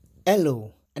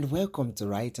Hello, and welcome to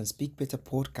Write and Speak Better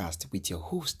podcast with your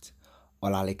host,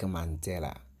 Olaleka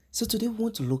Mandela. So, today we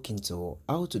want to look into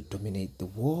how to dominate the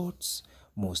world's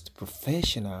most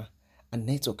professional and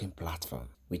networking platform,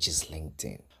 which is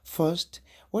LinkedIn. First,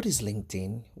 what is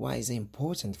LinkedIn? Why is it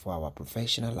important for our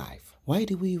professional life? Why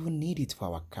do we even need it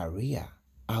for our career?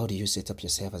 How do you set up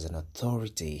yourself as an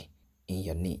authority in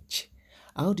your niche?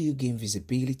 How do you gain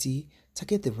visibility,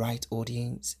 target the right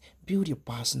audience, build your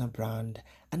personal brand,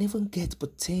 and even get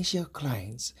potential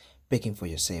clients begging for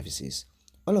your services?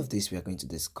 All of this we are going to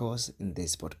discuss in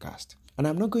this podcast. And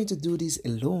I'm not going to do this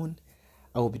alone.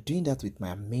 I will be doing that with my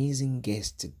amazing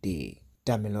guest today,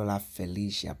 Damilola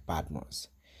Felicia Badmus.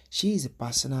 She is a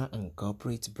personal and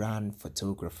corporate brand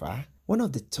photographer, one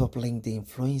of the top LinkedIn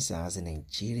influencers in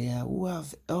Nigeria who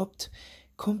have helped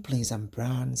companies and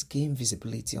brands gain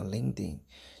visibility on LinkedIn.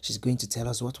 She's going to tell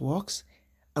us what works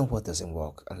and what doesn't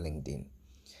work on LinkedIn.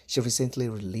 She recently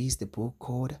released a book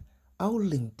called How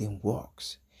LinkedIn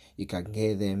Works. You can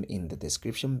get them in the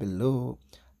description below.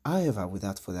 However,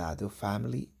 without further ado,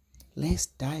 family, let's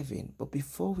dive in. But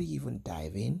before we even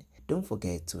dive in, don't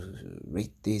forget to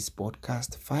rate this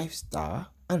podcast 5 star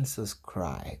and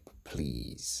subscribe,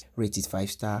 please. Rate it 5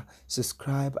 star,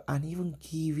 subscribe, and even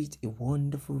give it a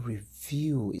wonderful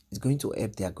review. It's going to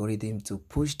help the algorithm to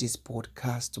push this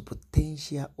podcast to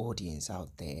potential audience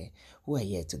out there who are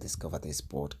yet to discover this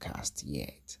podcast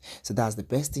yet. So that's the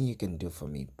best thing you can do for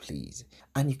me, please.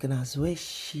 And you can as well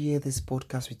share this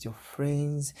podcast with your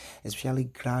friends, especially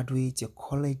graduates, your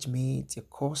college mates, your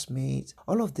course mates,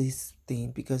 all of these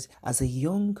things. Because as a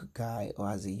young guy or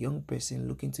as a young person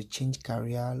looking to change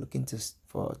career, looking to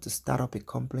start up a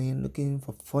company, looking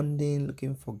for funding,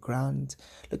 looking for grants,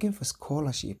 looking for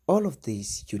scholarship, all of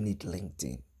this you need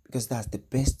LinkedIn, because that's the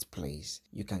best place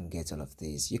you can get all of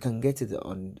this. You can get it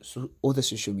on other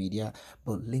social media,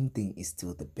 but LinkedIn is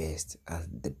still the best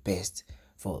and the best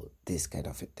for this kind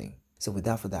of a thing. So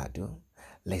without further ado,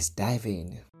 let's dive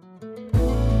in.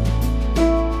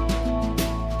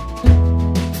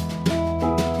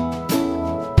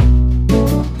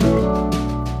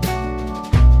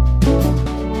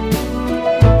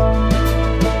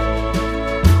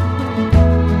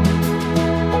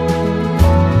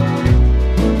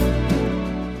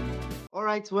 All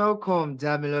right, welcome,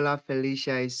 Damilola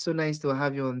Felicia. It's so nice to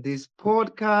have you on this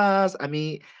podcast. I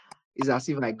mean, it's as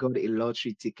if I got a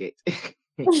lottery ticket.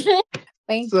 Thank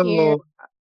you. So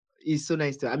it's so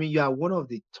nice to. I mean, you are one of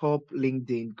the top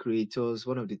LinkedIn creators,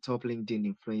 one of the top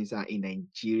LinkedIn influencer in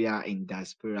Nigeria in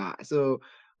diaspora. So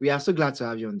we are so glad to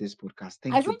have you on this podcast. I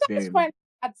Thank you sometimes very much. find it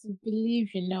hard to believe.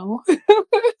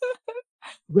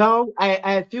 Well,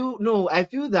 I feel no, I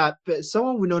feel that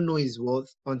someone will not know his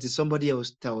worth until somebody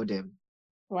else tell them.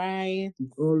 Right.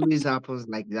 It always happens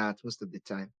like that most of the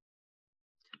time.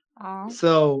 Uh,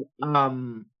 So,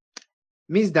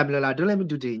 Miss Damilola, don't let me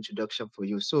do the introduction for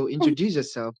you. So, introduce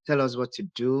yourself. Tell us what you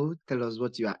do. Tell us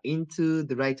what you are into.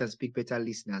 The Write and Speak Better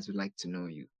listeners would like to know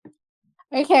you.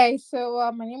 okay,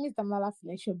 so my name is Damilola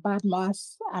Felicia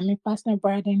Badmus. I'm a personal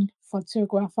branding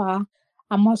photographer.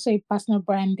 I'm also a personal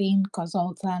branding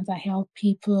consultant. I help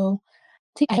people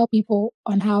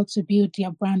on how to build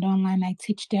their brand online. I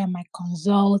teach them, I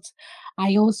consult.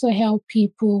 I also help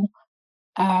people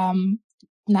um,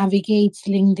 navigate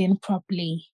LinkedIn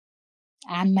properly.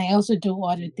 And I also do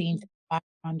other things in the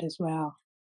background as well.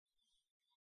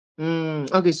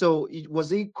 Okay, so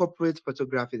was it corporate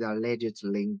photography that led you to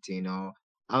LinkedIn, or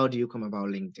how do you come about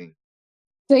LinkedIn?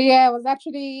 So yeah, it was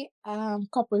actually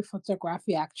corporate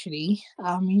photography actually.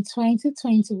 In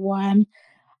 2021,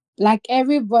 like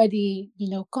everybody,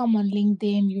 come on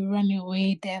LinkedIn, you run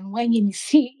away. Then when you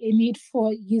see a need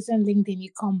for using LinkedIn, you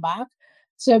come back.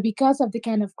 So because of the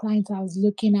kind of clients I was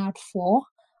looking out for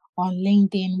on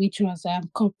LinkedIn, which was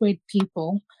corporate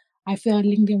people, I felt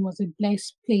LinkedIn was a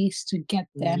best place to get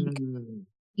them.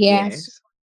 Yes, Yes.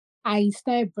 I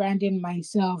started branding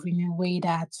myself in a way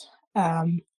that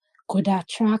um, could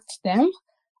attract them.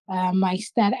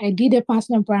 I did a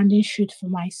personal branding shoot for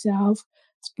myself,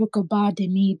 spoke about the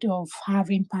need of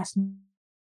having personal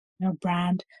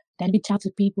brand, then reach out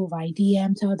to people via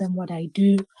DM, tell them what I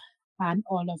do, and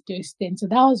all of those things. So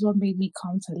that was what made me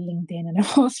come to LinkedIn in the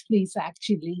first place,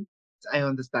 actually. I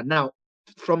understand. Now,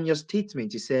 from your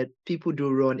statement, you said people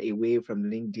do run away from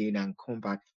LinkedIn and come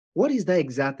back. What is that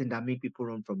exact thing that make people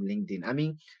run from LinkedIn? I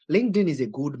mean, LinkedIn is a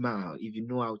good mile if you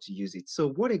know how to use it. So,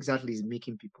 what exactly is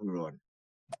making people run?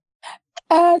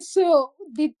 So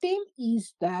the thing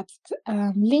is that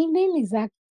LinkedIn is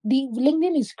actually the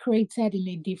LinkedIn is created in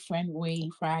a different way,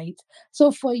 right?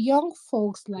 So for young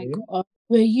folks like Okay. us,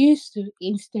 we're used to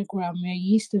Instagram, we're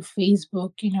used to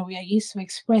Facebook, we are used to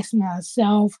expressing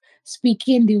ourselves,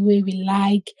 speaking the way we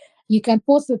like. You can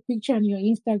post a picture on your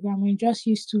Instagram and just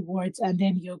use two words and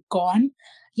then you're gone.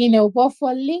 But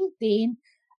for LinkedIn,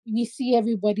 we see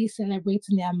everybody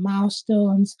celebrating their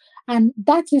milestones. And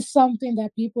that is something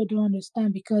that people don't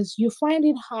understand because you find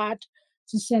it hard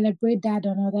to celebrate that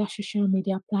on other social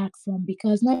media platform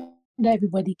because not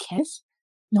everybody cares.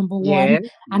 Number one, Yeah.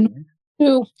 and Yeah.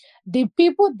 two, the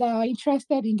people that are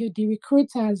interested in you, the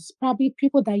recruiters, probably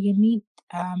people that you need,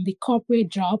 the corporate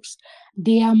jobs,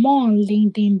 they are more on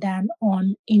LinkedIn than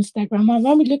on Instagram. And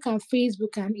when we look at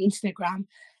Facebook and Instagram,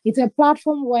 it's a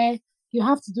platform where you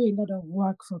have to do a lot of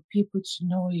work for people to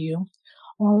know you.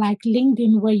 Unlike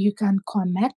LinkedIn, where you can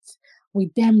connect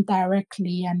with them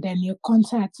directly and then your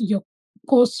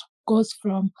post goes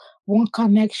from one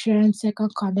connection,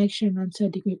 second connection, and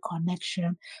third degree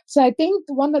connection. So I think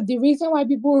one of the reason why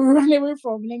people run away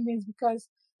from LinkedIn is because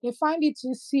they find it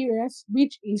too serious,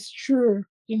 which is true.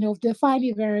 They find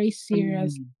it very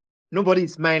serious. Mm.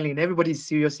 Nobody's smiling. Everybody's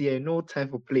serious here. No time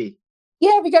for play.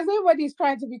 Yeah, because everybody is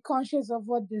trying to be conscious of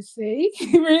what they say.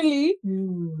 Really,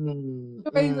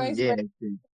 everybody's always very Yes.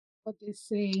 Yes. what they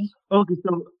say. Okay,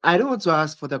 so I don't want to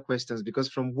ask further questions because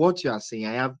from what you are saying,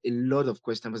 I have a lot of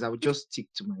questions, but I will just stick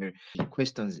to my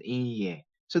questions in here.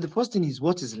 So the first thing is,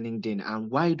 what is LinkedIn and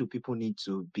why do people need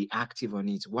to be active on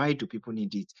it? Why do people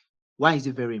need it? Why is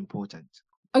it very important?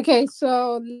 Okay,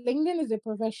 so LinkedIn is a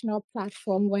professional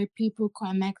platform where people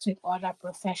connect with other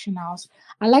professionals.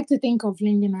 I like to think of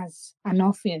LinkedIn as an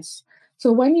office.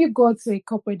 So when you go to a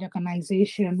corporate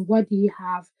organization, what do you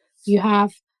have? You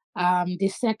have the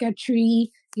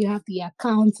secretary, you have the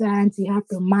accountant, you have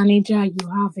the manager, you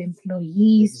have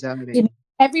employees. You know, Exactly.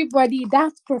 everybody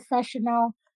that's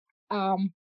professional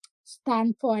um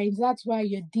standpoint. That's why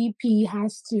your DP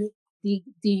has to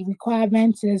the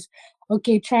requirement is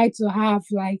okay, try to have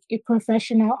like a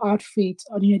professional outfit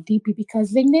on your DP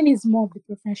because LinkedIn is more of the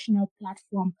professional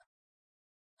platform.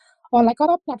 Or like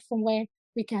other platform where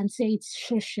we can say it's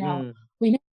social. Mm,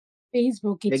 We know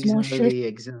Facebook, it's more social. exactly,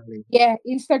 exactly. Yeah,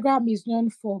 Instagram is known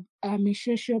for a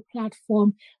social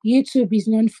platform. YouTube is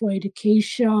known for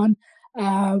education.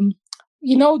 Um,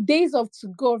 Days of to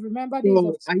go. Remember days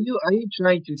of So are you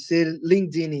trying to say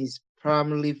LinkedIn is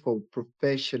primarily for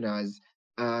professionals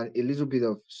and a little bit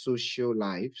of social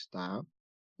lifestyle?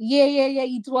 Yeah, yeah, yeah.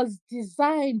 It was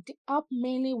designed, the app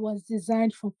mainly was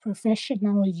designed for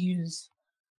professional use.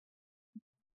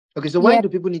 Okay, so why Yeah. do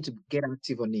people need to get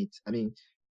active on it? I mean,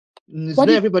 it's What not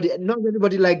do you,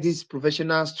 everybody like this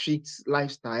professional strict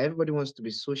lifestyle. Everybody wants to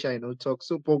be social, talk.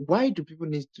 So, but why do people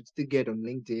need to still get on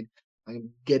LinkedIn and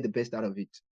get the best out of it?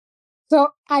 so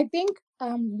I think,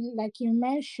 like you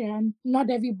mentioned, not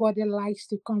everybody likes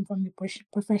to come from the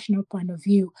professional point of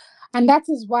view. And that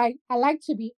is why I like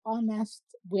to be honest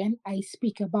when I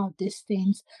speak about these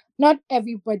things. Not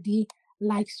everybody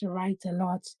likes to write a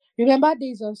lot. Remember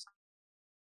days of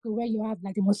school where you have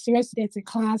like the most serious students in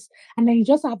class, and then you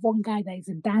just have one guy that is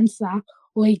a dancer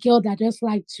or a girl that just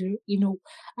like to, make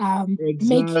hair.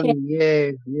 Exactly.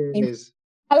 Yes. Yes.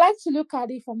 I like to look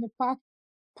at it from the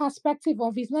perspective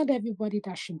of it's not everybody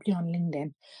that should be on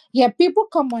LinkedIn. Yeah, people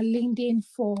come on LinkedIn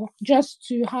for just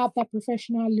to have that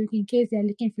professional look in case they're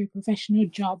looking for a professional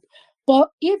job. But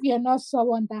if you're not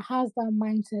someone that has that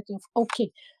mindset of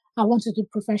okay, I want to do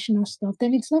professional stuff,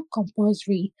 then it's not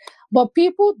compulsory. But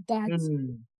people that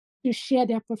Mm. to share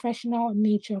their professional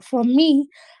nature. For me,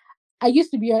 I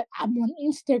used to be I'm on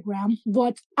Instagram,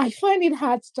 but I find it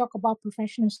hard to talk about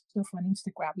professional stuff on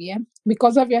Instagram, yeah?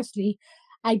 Because obviously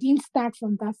I didn't start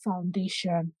from that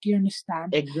foundation. Do you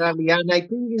understand? Exactly. And I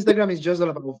think Instagram is just all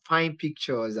about fine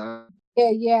pictures and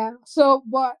Yeah, yeah. So,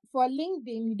 but for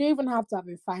LinkedIn, you don't even have to have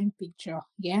a fine picture.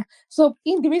 Yeah. So,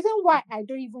 in the reason why I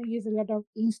don't even use a lot of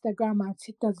Instagram and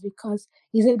TikTok is because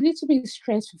it's a little bit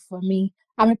stressful for me.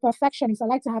 I'm a perfectionist. I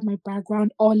like to have my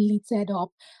background all lit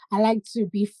up. I like to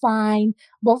be fine.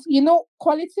 But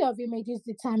quality of images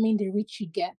determine the reach you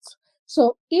get.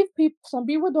 So, if some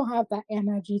people don't have that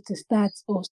energy to start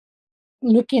or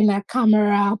looking at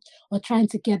camera or trying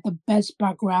to get the best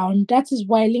background. That is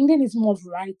why LinkedIn is more of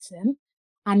writing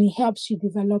and it helps you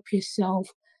develop yourself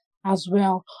as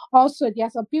well. Also, there are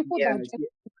some people that yes. just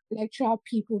intellectual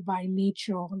people by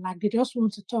nature, like they just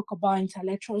want to talk about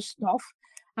intellectual stuff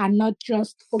and not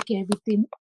just okay everything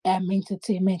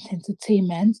entertainment.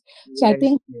 So I Yes.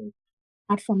 think Yes.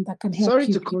 platform that can help Sorry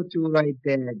you. to cut you right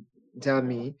there,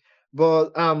 Dami,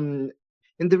 but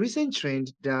in the recent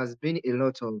trend, there has been a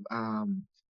lot of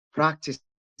practice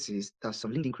practices that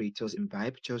some LinkedIn creators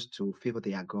imbibe just to favor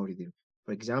the algorithm.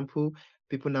 For example,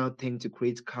 people now tend to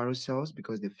create carousels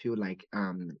because they feel like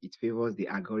it favors the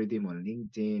algorithm on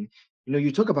LinkedIn.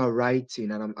 You talk about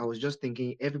writing, and I was just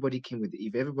thinking everybody came with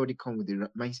if everybody come with the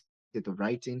mindset of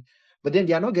writing, but then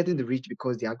they are not getting the reach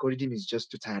because the algorithm is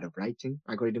just too tired of writing.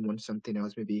 Algorithm wants something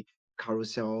else, maybe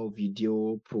carousel,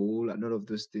 video, poll, and all of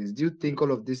those things. Do you think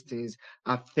all of these things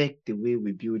affect the way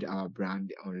we build our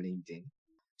brand on LinkedIn?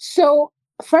 So,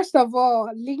 first of all,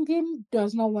 LinkedIn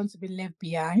does not want to be left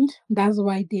behind. That's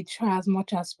why they try as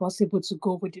much as possible to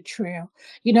go with the trail.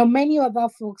 Many other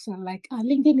folks are like,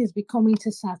 LinkedIn is becoming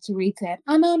too saturated.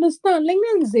 And I understand,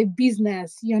 LinkedIn is a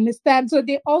business, you understand? So,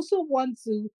 they also want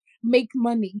to make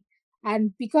money.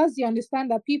 And because you understand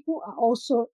that people are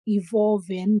also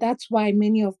evolving, that's why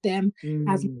many of them,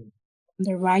 as Mm,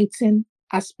 the writing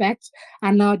aspect,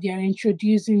 and now they're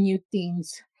introducing new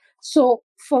things. So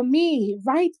for me,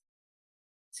 writing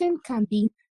can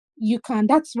be,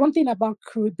 that's one thing about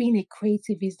being a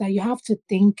creative is that you have to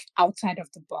think outside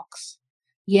of the box.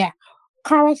 Yeah,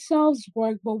 carousels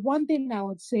work, but one thing I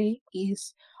would say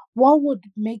is what would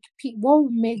make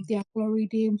the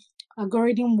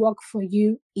algorithm work for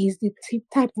you is the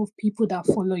type of people that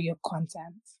follow your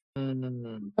content,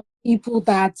 mm, people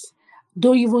that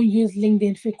don't even use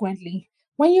LinkedIn frequently.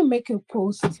 When you make a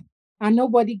post and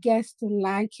nobody gets to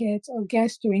like it or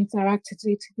gets to interact with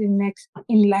it the next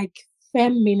in like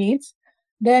 10 minutes,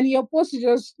 then your post is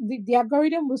just the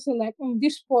algorithm will say like,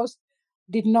 this post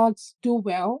did not do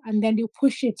well, and then you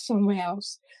push it somewhere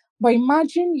else. But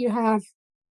imagine you have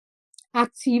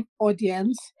active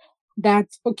audience that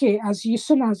okay, as you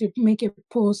soon as you make a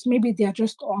post, maybe they're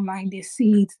just online, they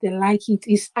see it, they like it,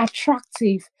 it's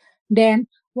attractive. Then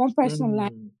one person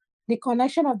like mm. the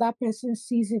connection of that person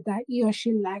sees it that he or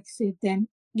she likes it, then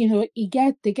they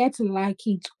get to like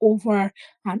it over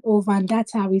and over, and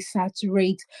that's how we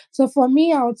saturate. So for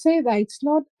me, I would say that it's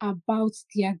not about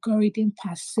the algorithm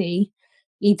per se,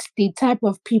 it's the type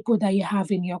of people that you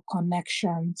have in your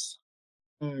connections.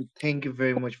 Thank you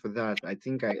very much for that. I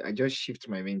think I just shift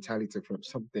my mentality from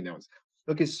something else.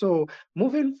 Okay, so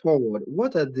moving forward,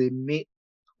 what are the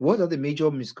major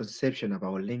misconceptions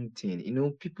about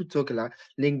LinkedIn? People talk like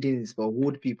LinkedIn is for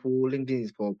old people, LinkedIn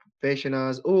is for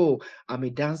professionals. Oh, I'm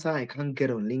a dancer, I can't get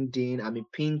on LinkedIn. I'm a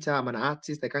painter, I'm an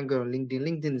artist, I can't get on LinkedIn.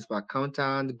 LinkedIn is for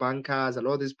accountants, bankers, and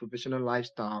all this professional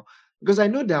lifestyle. Because I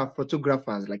know there are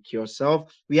photographers like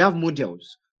yourself. We have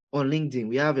models on LinkedIn.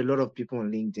 We have a lot of people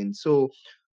on LinkedIn. So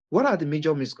what are the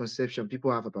major misconceptions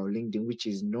people have about LinkedIn, which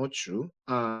is not true?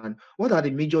 And what are the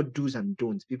major do's and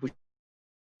don'ts people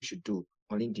should do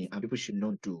on LinkedIn and people should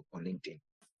not do on LinkedIn?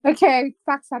 Okay,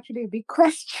 that's actually a big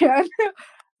question.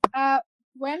 Uh,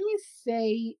 when we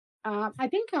say, I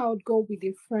think I would go with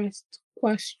the first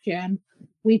question,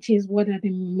 which is what are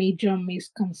the major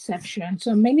misconceptions?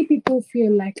 So many people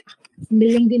feel like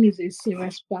LinkedIn is a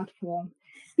serious platform,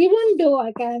 even though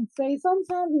I can say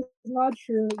sometimes it's not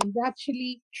true. It's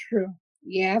actually true.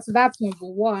 Yes, that's number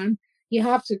one. You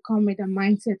have to come with a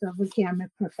mindset of okay, I'm a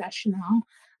professional.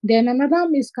 Then another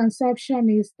misconception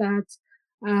is that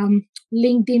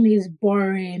LinkedIn is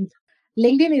boring.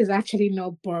 LinkedIn is actually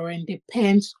not boring,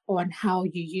 depends on how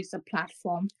you use the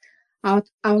platform.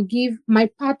 I'll give my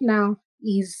partner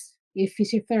is a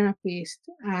physiotherapist,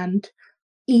 and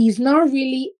he's not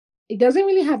really it doesn't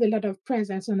really have a lot of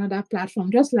presence on other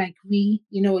platform, just like we,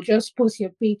 just post your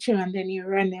picture and then you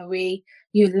run away.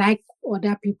 You like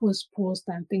other people's posts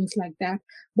and things like that.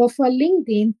 But for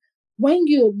LinkedIn, when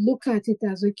you look at it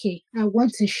as okay, I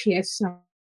want to share something,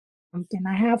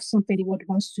 I have something the world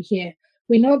wants to hear.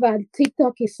 We know that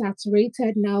TikTok is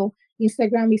saturated now,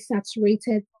 Instagram is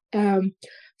saturated, um,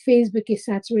 Facebook is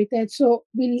saturated. So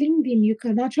with LinkedIn, you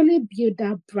can actually build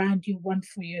that brand you want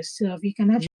for yourself. You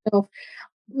can actually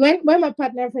when my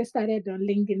partner first started on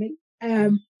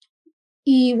LinkedIn,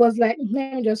 he was like,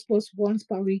 let me just post once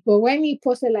per week. But when he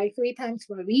posted like 3 times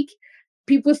per week,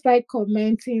 people started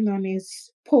commenting on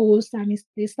his post and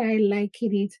they started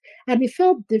liking it. And it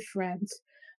felt different.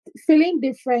 Feeling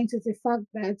different is the fact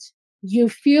that you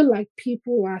feel like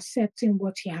people are accepting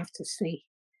what you have to say.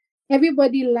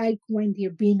 Everybody like when they're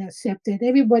being accepted.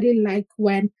 Everybody like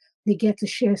when they get to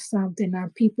share something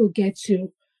and people get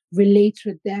to relate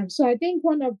with them. So I think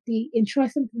one of the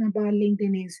interesting thing about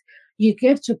LinkedIn is you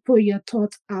get to put your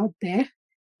thoughts out there,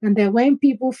 and then when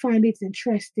people find it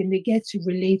interesting, they get to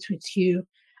relate with you,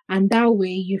 and that way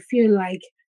you feel like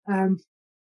um,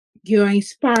 you're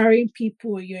inspiring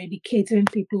people, you're educating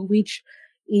people, which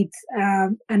it's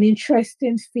an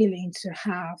interesting feeling to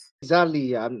have.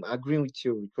 Exactly, I'm agreeing with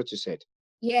you with what you said.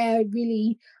 Yeah,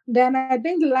 really. Then I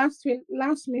think the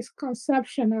last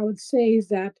misconception I would say is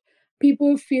that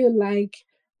people feel like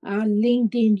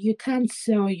LinkedIn, you can't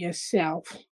sell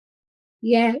yourself.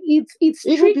 Yeah, it's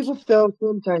Even tricky. people felt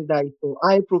sometimes that it's for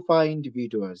high profile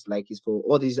individuals, like it's for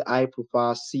all these high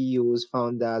profile CEOs,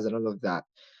 founders, and all of that.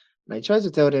 And I try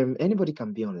to tell them anybody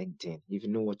can be on LinkedIn if you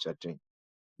know what you're doing.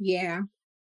 Yeah,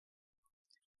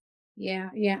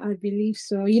 yeah, I believe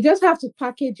so. You just have to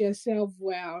package yourself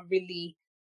well, really.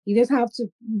 You just have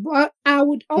to. But I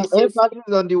would also Emphasis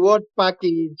on the word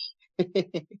package.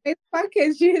 say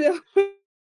package,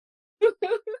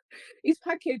 it's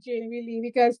packaging really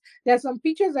because there's some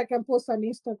pictures I can post on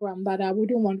Instagram that I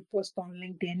wouldn't want to post on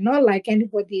LinkedIn. Not like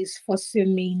anybody is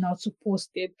forcing me not to post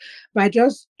it, but I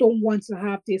just don't want to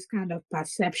have this kind of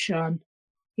perception,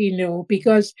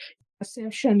 because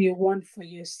perception you want for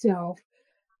yourself.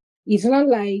 It's not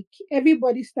like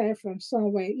everybody started from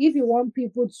somewhere. If you want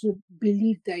people to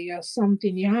believe that you're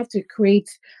something, you have to create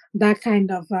that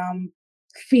kind of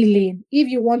feeling. If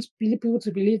you want people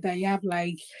to believe that you have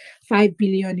like 5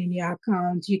 billion in your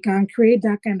account, you can create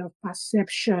that kind of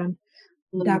perception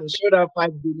that Show that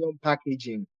 5 billion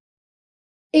packaging.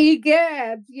 you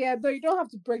get. Yeah, though you don't have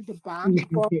to break the bank,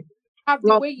 but have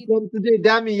the way you. From today,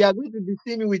 Dami, you are going to be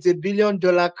seeing me with a $1 billion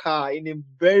car in a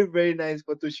very, very nice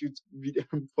photo shoot video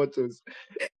photos.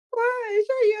 Why?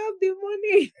 Sure, you have the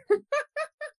money.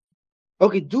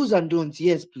 Okay, do's and don'ts.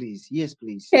 Yes, please. Yes,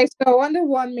 please. Okay, so under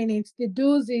 1 minute, the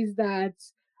do's is that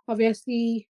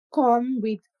obviously come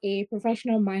with a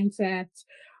professional mindset.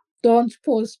 Don't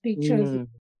post pictures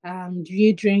Mm.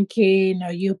 you drinking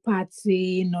or you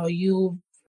partying or you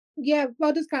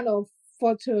all those kind of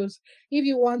photos. If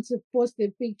you want to post a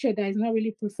picture that is not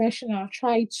really professional,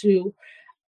 try to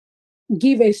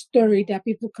give a story that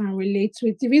people can relate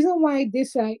with. The reason why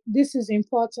this is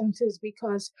important is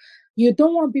because you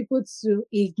don't want people to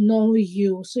ignore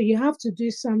you. So you have to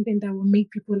do something that will make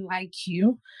people like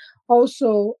you.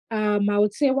 Also, I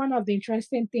would say one of the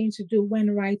interesting things to do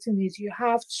when writing is you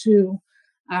have to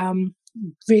um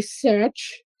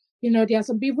research. There are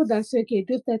some people that say, okay,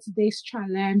 do 30 days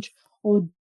challenge or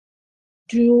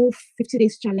do 50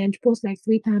 days challenge, post like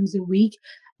 3 times a week.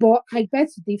 But I bet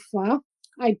to differ.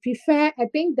 I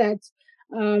think that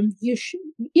you should,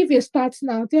 if you start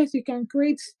now, yes, you can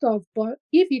create stuff, but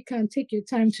if you can take your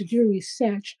time to do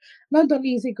research, not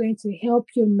only is it going to help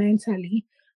you mentally,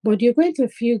 but you're going to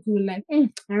feel good like,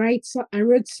 I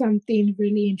wrote something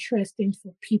really interesting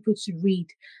for people to read.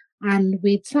 And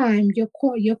with time,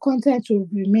 your content will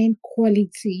remain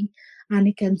quality and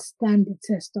it can stand the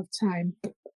test of time.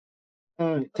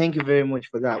 Thank you very much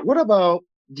for that.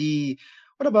 The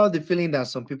what about the feeling that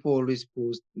some people always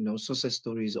post, success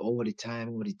stories all the time,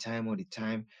 all the time, all the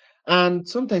time, and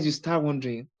sometimes you start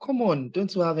wondering, come on,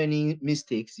 don't you have any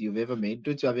mistakes you've ever made?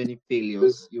 Don't you have any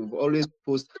failures? You've always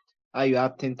post how you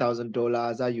have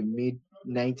 $10,000, how you made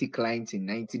 90 clients in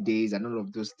 90 days, and all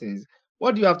of those things.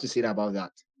 What do you have to say about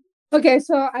that? Okay,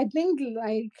 so I think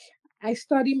like I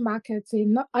study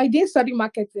marketing. No, I didn't study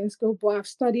marketing in school, but I've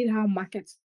studied how marketing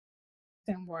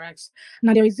works.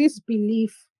 Now there is this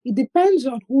belief. It depends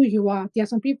on who you are. There are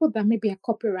some people that maybe are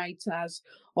copywriters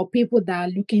or people that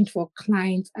are looking for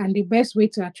clients, and the best way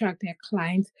to attract their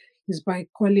clients is by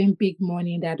calling big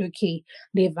money that okay,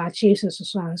 they've achieved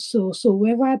so and so. So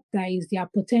whoever that is their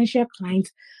potential client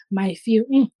might feel,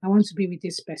 I want to be with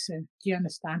this person. Do you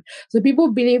understand? So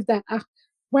people believe that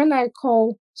when I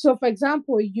call, so for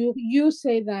example, you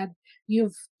say that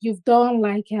you've done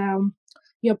like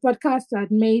your podcast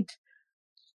that made,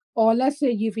 or let's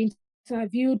say you've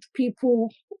interviewed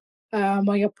people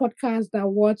on your podcast that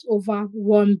worth over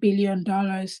 $1 billion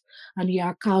on your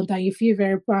account and you feel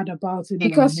very proud about it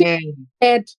because you Amen.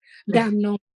 said that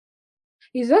no.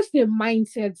 It's just a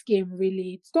mindset game,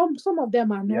 really. Some of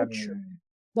them are Yeah. not true,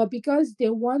 but because they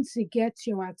want to get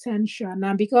your attention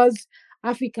and because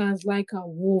Africans like a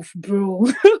wolf, bro.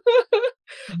 We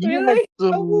Yes, like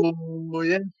a wolf. so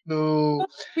yes, no.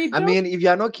 We I don't. mean, if you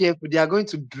are not careful, they are going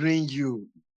to drain you.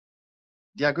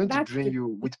 They are going to That's drain the you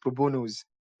with pro bonos.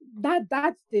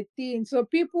 that's the thing. So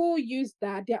people use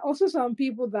that. There are also some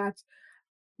people that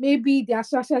maybe their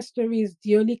success story is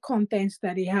the only content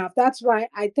that they have. That's why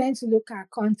I tend to look at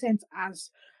content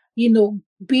as,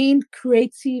 being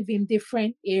creative in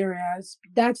different areas.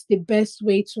 That's the best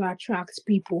way to attract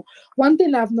people. One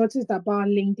thing I've noticed about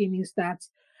LinkedIn is that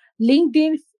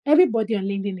LinkedIn, everybody on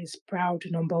LinkedIn is proud,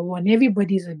 number one.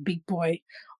 Everybody's a big boy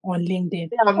on LinkedIn.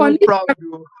 Yeah, I'm On not proud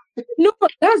Instagram, though. no,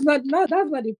 that's not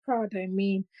the proud I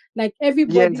mean. Like Yes,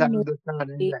 everybody I knows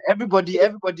understand. it.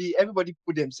 Everybody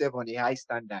put themselves on a high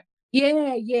standard.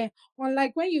 Yeah, yeah.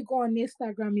 Unlike when you go on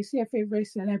Instagram, you see a favorite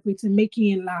celebrity making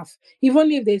you laugh,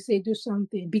 even if they say do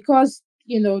something, because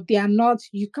they are not.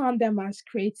 You count them as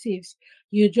creatives.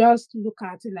 You just look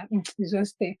at it like it's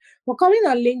just there. But coming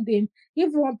on LinkedIn,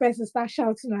 if one person starts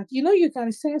shouting at you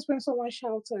can sense when someone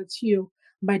shouts at you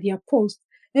by their post.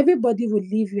 Everybody will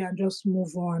leave you and just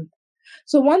move on.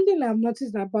 So one thing I've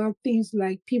noticed about things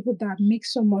like people that make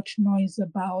so much noise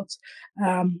about,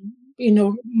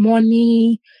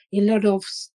 money, a lot of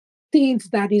things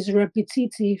that is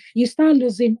repetitive, you start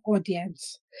losing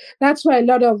audience. That's why a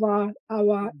lot of our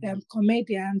Mm.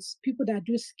 comedians, people that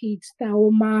do skits,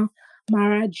 Taoma,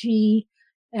 Maraji,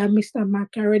 Mr.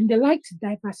 Macaron, they like to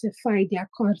diversify their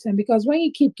content because when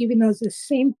you keep giving us the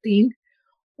same thing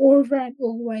over and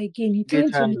over again, you Get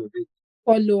tend to tired lose of it.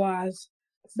 followers.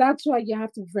 That's why you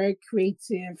have to be very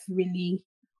creative, really.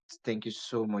 Thank you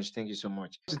so much. Thank you so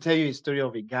much. To tell you a story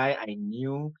of a guy I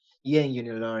knew here in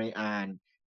Unilorin, and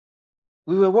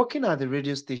we were working at the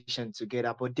radio station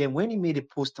together. But then when he made a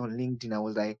post on LinkedIn, I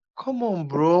was like, "Come on,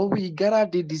 bro, we gotta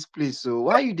did this place. So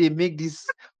why you they make this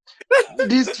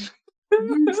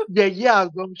yeah, yeah,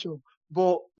 assumption?"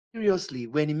 But seriously,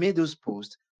 when he made those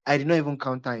posts, I did not even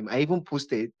count time. I even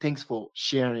posted thanks for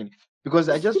sharing, because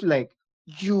I just feel like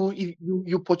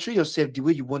you portray yourself the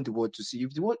way you want the world to see you.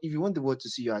 If you want the world to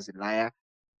see you as a liar,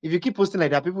 if you keep posting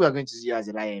like that, people are going to see you as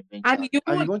a liar And eventually, you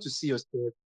and you won't want to see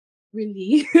yourself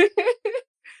really.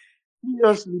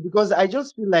 seriously, because I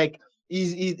just feel like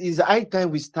is high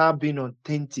time we start being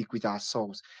authentic with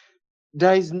ourselves.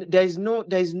 There is no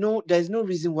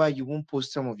reason why you won't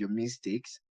post some of your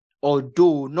mistakes,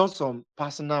 although not some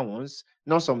personal ones,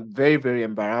 not some very very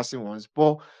embarrassing ones,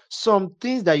 but some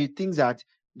things that you think that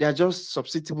they are just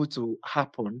susceptible to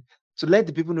happen, to let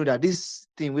the people know that this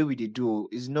thing where we they do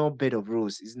is not bed of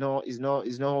rose, is not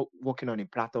working on a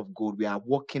platter of gold. We are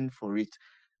working for it,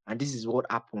 and this is what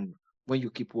happened when you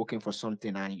keep working for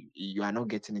something and you are not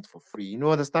getting it for free.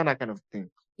 Understand that kind of thing.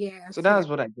 So Yes, yeah. that's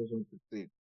what I just want to say.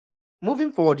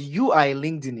 Moving forward, you are a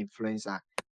LinkedIn influencer.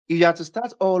 If you had to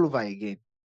start all over again,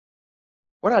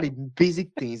 what are the basic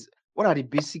things? What are the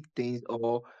basic things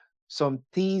or some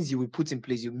things you will put in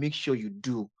place, you make sure you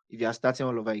do if you are starting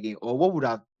all over again? Or what would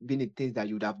have been the things that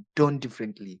you would have done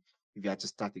differently if you had to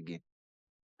start again?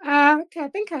 Okay, I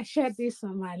think I shared this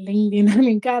on my LinkedIn, and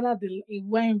in Ghana, it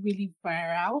went really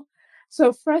viral.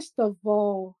 So first of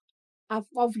all, I've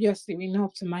obviously we know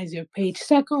optimize your page.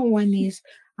 Second one is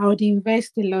I would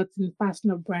invest a lot in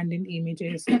personal branding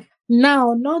images.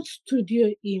 Now, not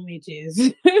studio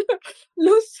images,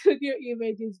 not studio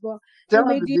images, but Tell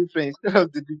us the images. difference. Tell us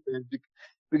the difference.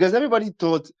 Because everybody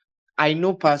thought, I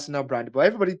know personal brand, but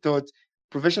everybody thought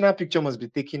professional picture must be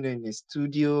taken in a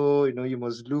studio. You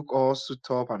must look all suit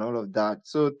up and all of that.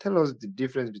 So tell us the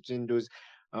difference between those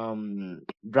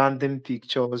branding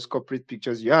pictures, corporate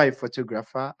pictures. You are a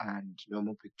photographer and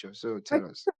normal pictures. So Like, tell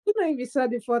us. I don't know if you saw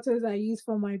the photos I used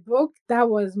for my book. That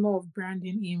was more of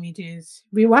branding images.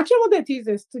 We actually wanted to use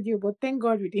a studio, but thank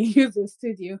God we didn't use a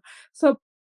studio. So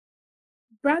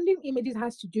branding images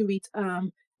has to do with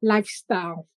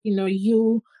lifestyle.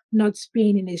 You not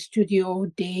being in a studio all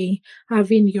day,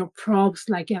 having your props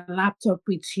like a laptop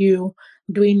with you,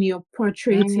 doing your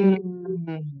portraits in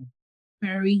Mm.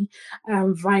 very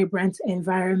vibrant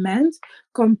environment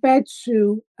compared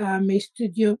to a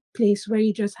studio place where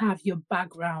you just have your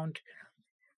background,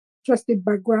 just a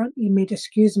background image,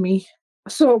 excuse me.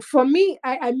 So for me,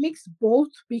 I mix both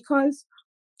because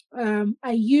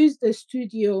I use the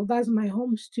studio, that's my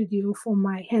home studio for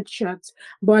my headshots,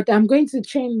 but I'm going to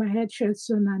change my headshot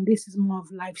soon, and this is more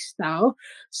of lifestyle.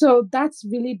 So that's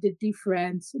really the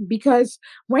difference because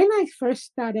when I first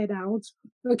started out,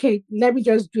 okay, let me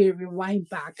just do a rewind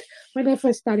back. When I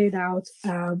first started out,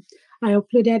 I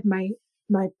uploaded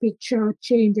my picture,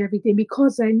 changed everything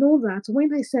because I know that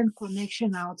when I send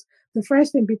connection out, the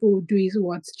first thing people will do is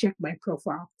what? Check my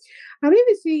profile. And if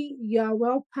you see you're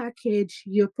well packaged,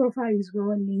 your profile is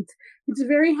well neat, it's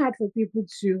very hard for people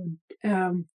to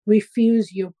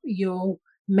refuse your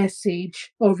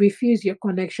message or refuse your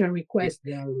connection request.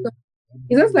 Exactly. So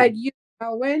it's just like Exactly.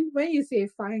 you when you say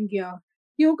fine girl,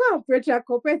 you go and approach her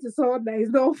compared to someone that is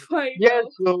not fine Yes, now.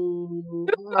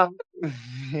 so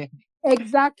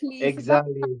Exactly. So that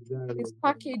exactly, exactly, is exactly.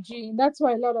 packaging. That's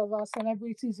why a lot of our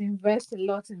celebrities invest a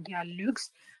lot in their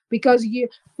looks because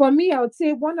for me, I would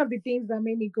say one of the things that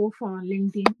made me go for on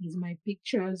LinkedIn is my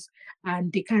pictures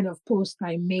and the kind of post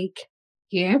I make.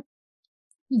 Yeah.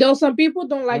 Though some people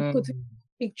don't like putting Mm.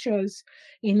 pictures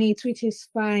in it, which is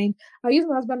fine. I'll use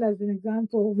my husband as an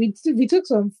example. We took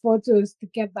some photos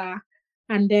together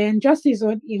and then just his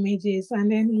own images,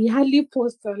 and then he hardly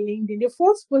posts on LinkedIn. The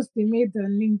first post he made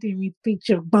on LinkedIn with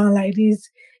picture bang like this,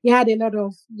 he had a lot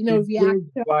of It goes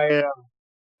reaction. viral.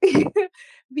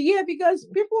 Yeah, because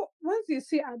people once you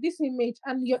see this image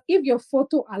and if your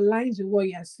photo aligns with what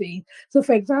you're saying. So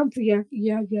for example,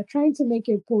 you're trying to make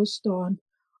a post on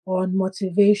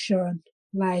motivation,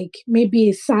 like maybe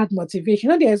a sad motivation.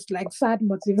 You know, there's like sad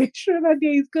motivation and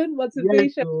there is good Yes,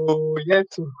 motivation. oh, yes.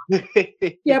 Oh.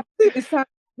 You're putting a sad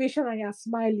motivation and you're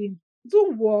smiling.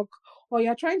 Don't work. Or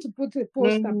you're trying to put a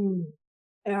post that Hmm.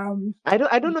 um I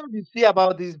don't know if you see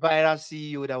about this viral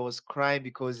CEO that was crying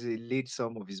because he laid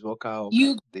some of his worker off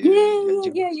you their yeah,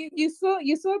 job. yeah, you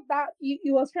saw that he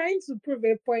was trying to prove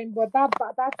a point, but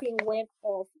that thing went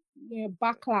off,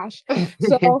 backlash.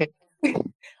 So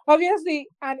obviously,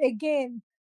 and again,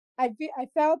 I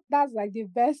felt that's like the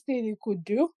best thing you could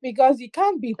do, because you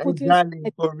can't be putting Exactly,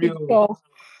 a for real. picture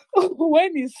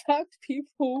when you sack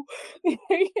people.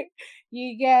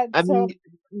 You get I so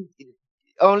mean,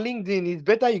 on LinkedIn, it's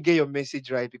better you get your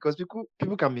message right because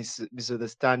people can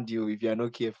misunderstand you if you are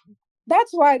not careful.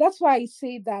 that's why I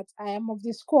say that I am of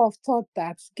the school of thought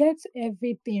that get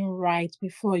everything right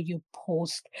before you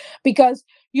post, because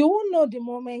you won't know the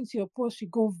moment your post will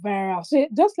go viral. So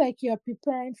just like you're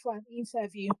preparing for an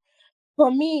interview,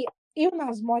 for me, even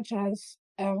as much as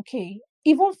okay,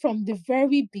 even from the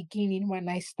very beginning when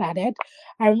I started,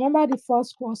 I remember the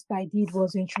first post I did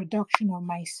was introduction of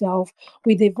myself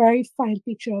with a very fine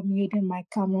picture of me holding my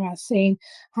camera saying,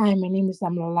 "Hi, my name is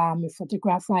Damilola. I'm a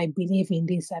photographer. I believe in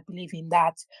this. I believe in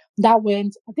that." That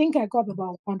went. I think I got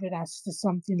about 160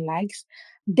 something likes.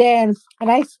 Then,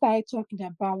 and I started talking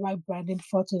about why branding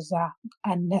photos are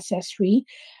unnecessary.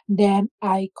 Then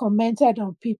I commented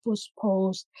on people's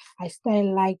posts. I started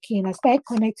liking, I started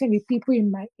connecting with people in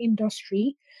my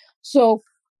industry. So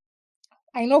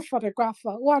I know photographer,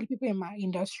 who are the people in my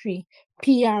industry?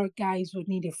 PR guys would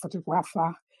need a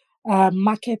photographer.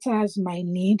 Marketers might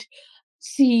need,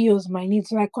 CEOs might need.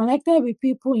 So I connected with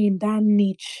people in that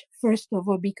niche, first of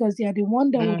all, because they are the one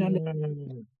that would understand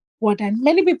Mm. what, and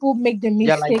many people make the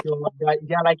mistake.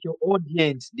 They are like your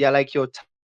audience. They are like your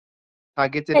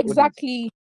targeted audience. Exactly.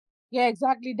 Yeah,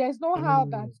 exactly. There's no how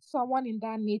Mm. that someone in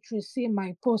that niche will see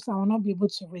my post and will not be able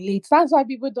to relate. That's why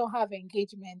people don't have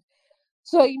engagement.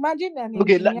 So imagine an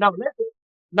Okay, engineer.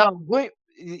 now going.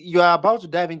 You are about to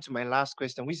dive into my last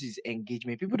question, which is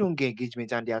engagement. People don't get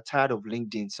engagement, and they are tired of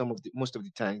LinkedIn. Most of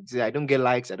the time, they say, I don't get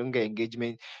likes, I don't get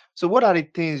engagement. So, what are the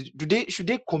things? Should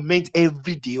they comment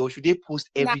every day or should they post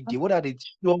Now, every day? What are the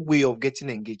sure way of getting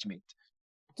engagement?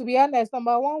 to be honest,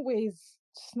 number one way is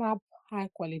snap high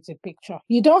quality picture.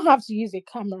 You don't have to use a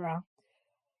camera.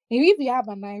 If you have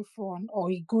an iPhone or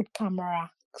a good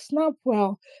camera, snap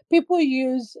well. People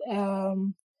use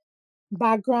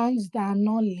backgrounds that are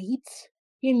not lit.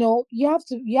 You have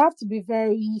to be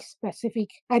very specific.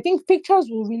 I think pictures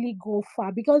will really go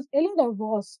far, because a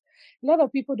lot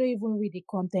of people don't even read the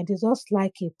content. It's just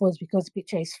like a post because the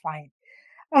picture is fine,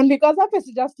 and because that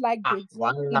person just liked Ah, it.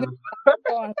 You know, wow.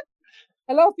 go on.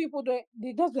 A lot of people don't.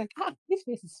 They just like, this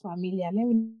face is familiar. Let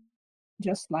me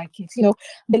just like it.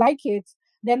 They like it.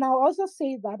 Then I'll also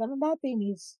say that another thing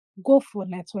is go for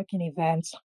networking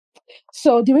events.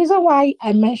 So the reason why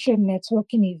I mentioned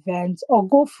networking events, or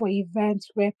go for events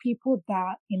where people that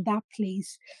are in that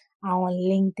place are on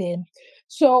LinkedIn.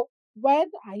 So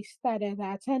when I started,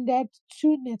 I attended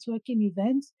two networking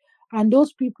events, and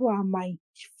those people are my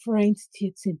friends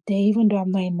till today, even though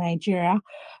I'm not in Nigeria.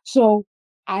 So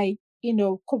the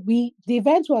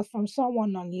event was from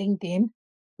someone on LinkedIn.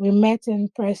 We met in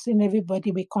person,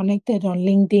 everybody, we connected on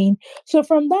LinkedIn. So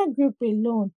from that group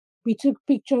alone, we took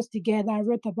pictures together,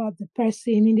 wrote about the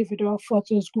person, individual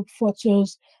photos, group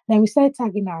photos. Then we started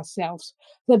tagging ourselves.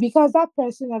 So because that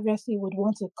person obviously would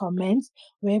want to comment,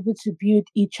 we're able to build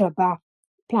each other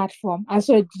platform. And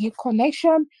so the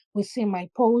connection will see my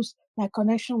post, my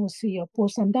connection will see your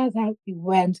post, and that's how it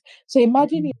went. So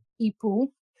imagine if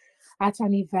people at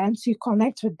an event, you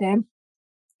connect with them,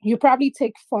 you probably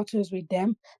take photos with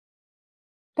them.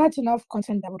 That's enough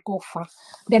content that would go far.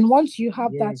 Then once you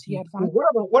have that Yes. to your So advantage,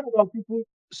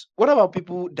 what about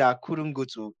people that couldn't go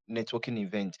to networking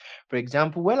events? For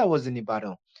example, while I was in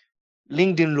Ibadan,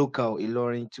 LinkedIn local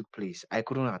Ilorin took place. I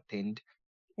couldn't attend.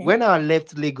 yeah, When I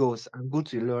left Lagos and go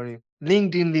to Ilorin,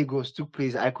 LinkedIn Lagos took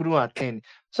place. I couldn't attend.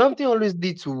 Something always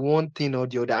leads to one thing or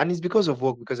the other, and it's because of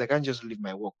work because I can't just leave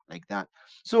my work like that.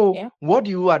 So, yeah. what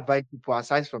do you advise people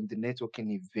aside from the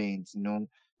networking events?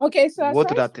 Okay, so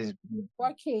What aside other from things?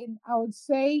 working, I would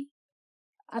say,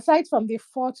 aside from the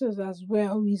photos as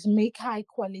well, is make high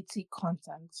quality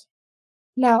content.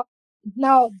 Now,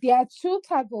 Now, there are two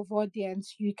type of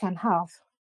audience you can have.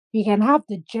 You can have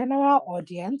the general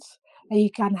audience, and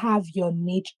you can have your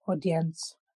niche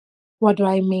audience. What do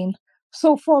I mean?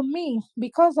 So for me,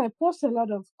 because I post a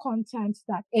lot of content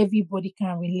that everybody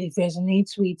can really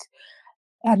resonate with,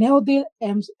 an elder,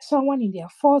 someone in their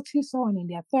 40s, someone in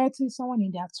their 30s, someone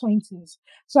in their 20s.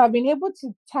 So I've been able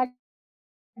to target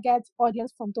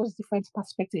audience from those different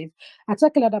perspectives. I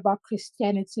talk a lot about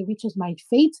Christianity, which is my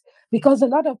faith, because a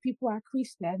lot of people are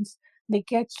Christians. They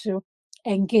get to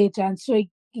engage, and so it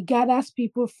gathers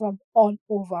people from all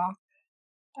over.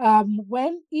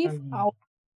 When if Mm, I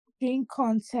doing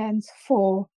content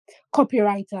for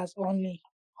copywriters only.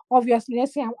 Obviously,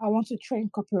 let's say I want to train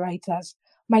copywriters.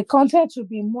 My content will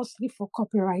be mostly for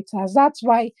copywriters. That's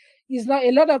why it's not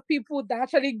a lot of people that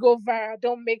actually go viral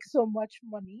don't make so much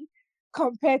money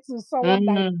compared to someone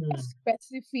that is mm,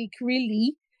 specific,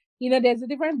 really. There's a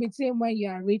difference between when you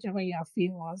are rich and when you are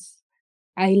famous.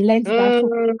 I learned that from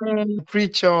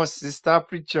Preach on, sister,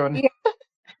 preach on. yeah.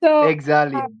 So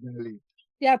Exactly, uh, exactly.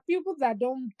 there are people that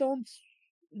don't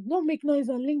make noise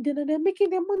on LinkedIn and they're making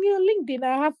their money on LinkedIn.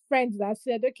 I have friends that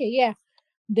said, okay, yeah,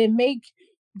 they make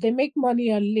they make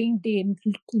money on LinkedIn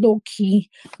low key.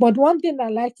 But one thing I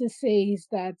like to say is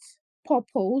that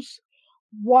purpose,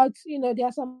 there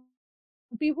are some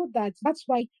people that's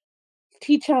why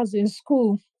teachers in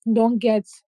school don't get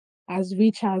as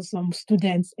rich as some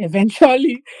students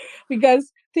eventually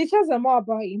because teachers are more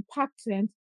about impacting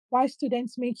why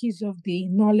students make use of the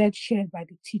knowledge shared by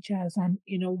the teachers and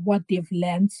what they've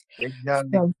learned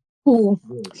Exactly. from school.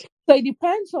 Yes. So it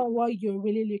depends on what you're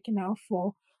really looking out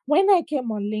for. When I came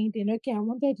on LinkedIn, okay, I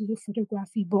wanted to do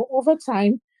photography, but over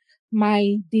time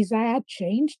my desire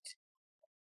changed.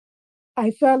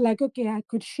 I felt like, okay, I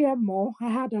could share more. I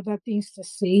had other things to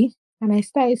say, and I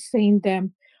started saying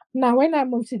them. Now, when I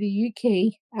moved to the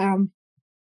UK,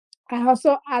 I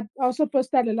also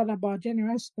posted a lot about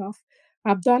general stuff.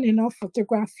 I've done enough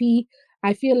photography.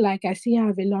 I feel like I still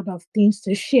have a lot of things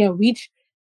to share, which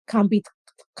can be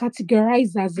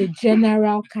categorized as a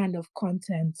general kind of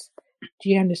content. Do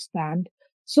you understand?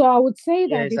 So I would say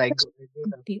that Yes, depends I go on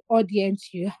that. the audience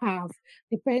you have,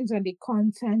 depends on the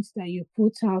content that you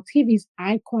put out. If it's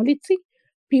high quality,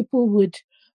 people would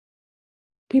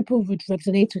people would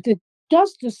resonate with it.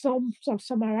 Just to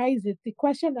summarize it, the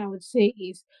question I would say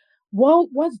is,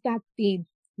 what's that thing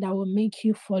that will make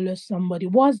you follow somebody?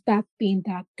 What's that thing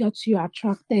that gets you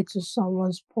attracted to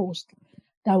someone's post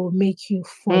that will make you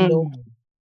follow? Mm,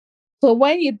 So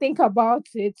when you think about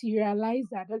it, you realize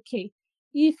that okay,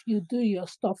 if you do your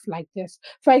stuff like this,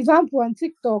 for example, on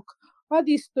TikTok, all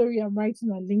this story I'm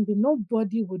writing on LinkedIn,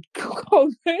 nobody would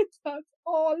comment at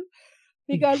all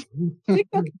because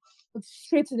TikTok is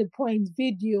straight to the point,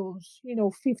 videos,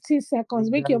 15 seconds,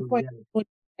 make your exactly. point Yeah. in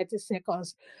 30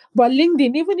 seconds. But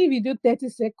LinkedIn, even if you do 30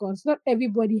 seconds, not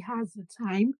everybody has the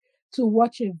time to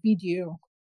watch a video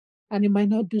and it might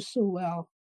not do so well.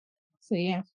 So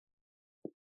yeah.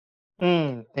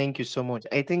 Thank you so much.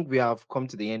 I think we have come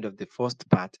to the end of the first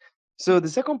part. So the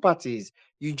second part is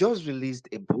you just released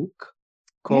a book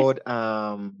Yeah. called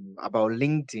about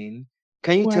LinkedIn.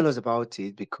 Can you Well, tell us about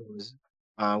it? Because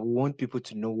we want people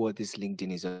to know what this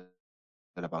LinkedIn is all about. So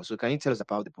can you tell us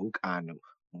about the book and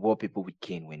what people would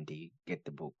gain when they get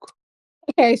the book?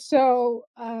 okay, so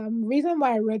reason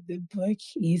why I read the book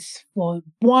is for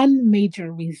one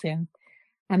major reason,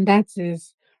 and that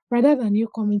is rather than you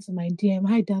coming to my DM,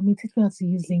 hi Dami, teach me how to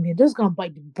use LinkedIn, just go and buy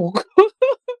the book.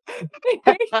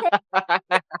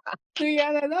 So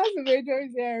yeah, that's the major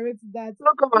reason I read that.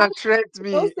 Don't come and Don't threat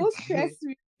me. don't stress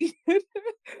me.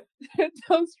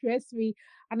 Don't stress me.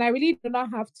 And I really do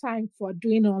not have time for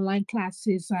doing online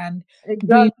classes and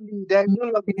doing Exactly. There's no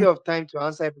luxury of time to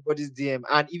answer everybody's DM.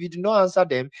 And if you do not answer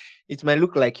them, it might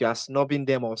look like you are snubbing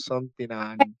them or something,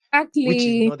 and which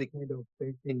is exactly. not the kind of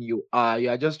person you are. You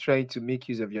are just trying to make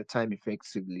use of your time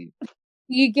effectively.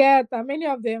 You get that many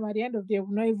of them at the end of the day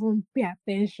will not even pay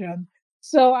attention.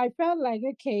 So I felt like,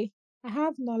 okay, I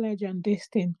have knowledge on this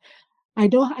thing. I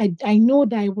know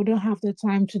that I wouldn't have the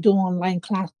time to do online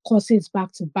courses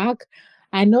back to back.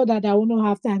 I know that I wouldn't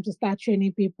have time to start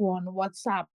training people on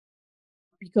WhatsApp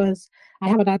because I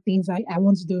have other things I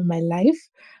want to do in my life.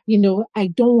 I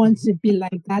don't want to be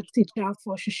like that teacher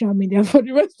for social media for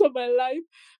the rest of my life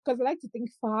because I like to think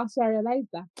fast. So I realized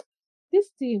that this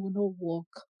thing will not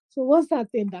work. So what's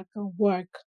that thing that can work?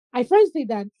 I first did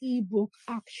an ebook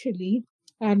actually,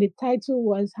 and the title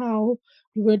was How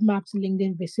the Roadmap to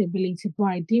LinkedIn Visibility, but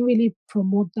I didn't really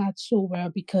promote that so well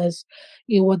because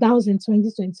that was in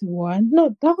 2021.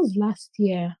 No, that was last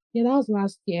year. Yeah, that was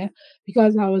last year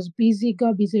because I was busy,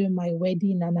 got busy with my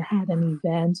wedding, and I had an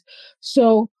event.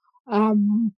 So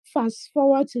Fast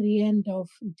forward to the end of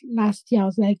last year, I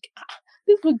was like, "Ah,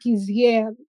 this book is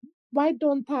here. Why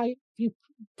don't I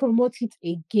promote it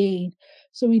again?"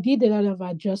 So we did a lot of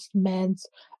adjustments.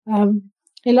 Um,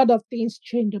 a lot of things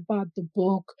changed about the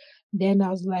book. Then I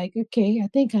was like, okay, I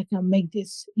think I can make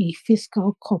this a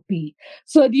physical copy.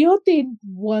 So the whole thing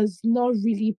was not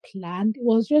really planned. It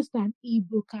was just an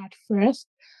ebook at first.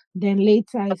 Then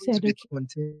later I Happened to said, be okay,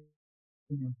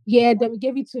 spontaneous. yeah, then we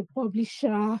gave it to a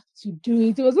publisher to do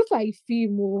it. It was just like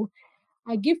film. Oh.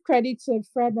 I give credit to a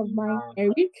friend of mine, Wow.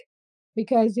 Eric,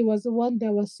 because he was the one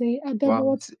that was saying, I don't know Wow.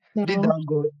 what Be now. that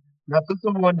God. Now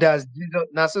so wonders Jesus.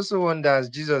 Now so wonders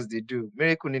Jesus they do.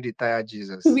 Miracle need to tire To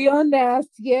Jesus. be honest,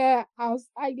 yeah, I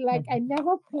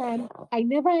never planned. I've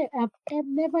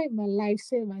never in my life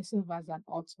seen myself as an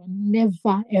author.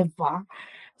 Never ever.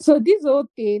 So this whole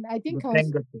thing, I think But I was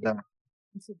thank God for that.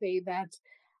 today that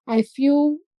I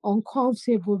feel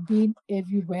uncomfortable being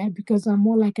everywhere because I'm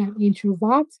more like an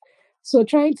introvert. So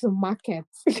trying to market,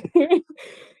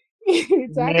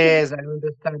 it's actually Yes, I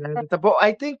understand. I understand. But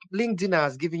I think LinkedIn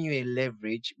has given you a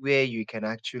leverage where you can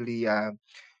actually,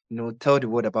 tell the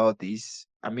world about this.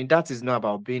 I mean, that is not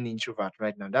about being introvert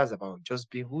right now. That's about just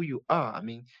being who you are. I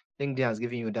mean, LinkedIn has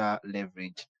given you that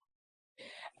leverage.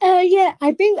 yeah,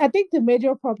 I think the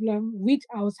major problem which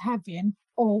I was having,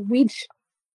 or which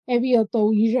every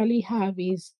author usually have,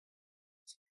 is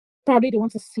probably they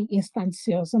want to see instant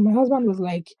sales. So my husband was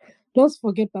like, just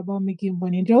forget about making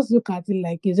money. Just look at it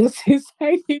like it's just a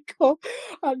side income,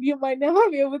 and you might never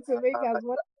be able to make as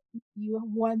much you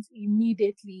want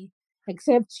immediately,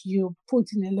 except you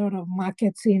put in a lot of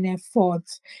marketing effort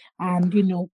and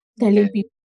Yeah. telling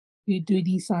people you do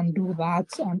this and do that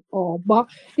and all. But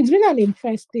it's been an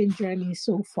interesting journey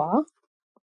so far.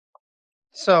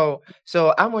 So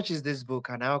how much is this book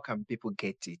and how can people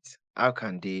get it? How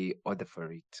can they order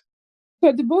for it?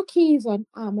 So the book is on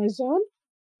Amazon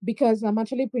because I'm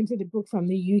actually printing the book from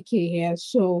the UK here.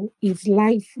 So it's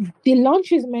live. The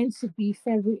launch is meant to be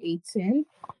February 18th,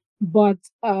 but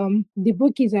the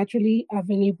book is actually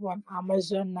available on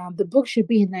Amazon now. The book should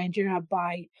be in Nigeria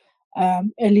by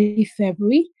early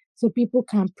February, so people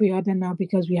can pre-order now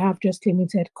because we have just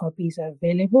limited copies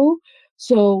available.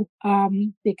 So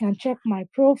they can check my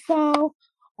profile,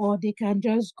 or they can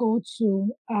just go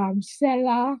to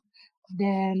seller,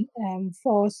 then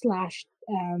forward slash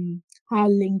how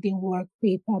LinkedIn work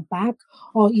paperback,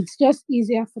 or it's just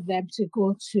easier for them to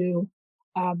go to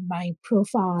my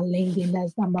profile on LinkedIn.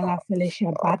 That's Damilola Felicia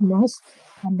Badmus,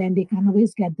 and then they can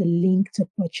always get the link to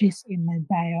purchase in my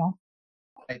bio.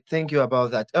 All right, thank you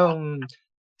about that.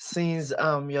 Since you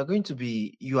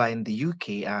are in the UK,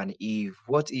 and if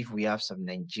what if we have some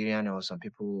Nigerian or some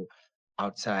people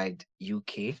outside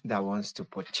UK that wants to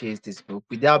purchase this book?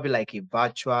 Will there be like a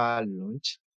virtual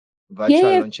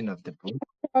Yeah, launching of the book?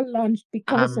 yeah, launched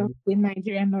because of Um, the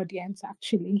Nigerian audience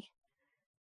actually.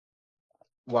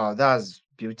 wow, that's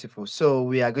beautiful. So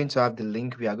we are going to have the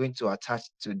link. We are going to attach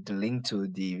to the link to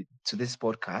this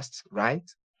podcast, right?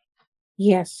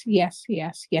 Yes, yes,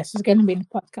 yes, yes. It's gonna be in the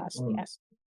podcast. Mm. Yes.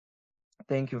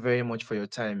 Thank you very much for your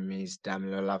time, Miss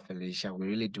Damilola Felicia. We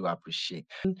really do appreciate.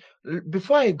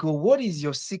 Before I go, what is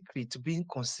your secret to being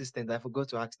consistent? I forgot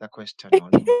to ask that question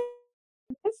on.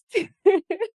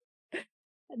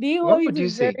 Do you want What me would to you be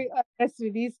say? very honest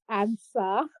with this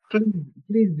answer?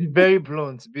 Please be very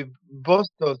blunt.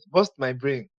 Bust my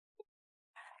brain.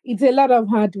 It's a lot of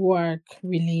hard work,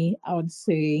 really, I would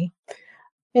say.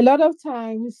 A lot of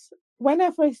times, when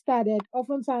I first started,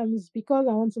 oftentimes because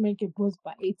I want to make a post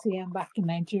by 8 a.m. back in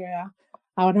Nigeria,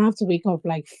 I would have to wake up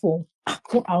like 4.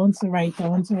 I want to write, I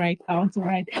want to write, I want to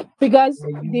write. Because Are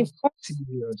the you first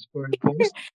serious for a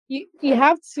post? you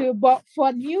have to, but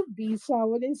for newbies, so I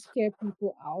wouldn't scare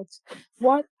people out.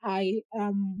 What I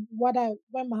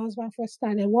when my husband first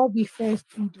started, what we first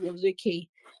did was, okay,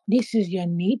 this is your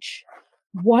niche.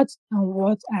 What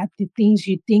are the things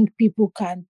you think people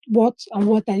can, what are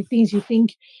the things you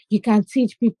think you can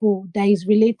teach people that is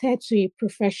related to a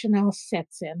professional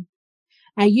setting?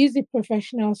 I use the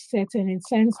professional setting in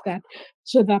sense that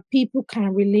so that people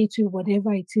can relate to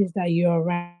whatever it is that you're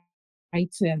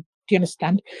writing. Do you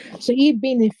understand? So he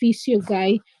being a physio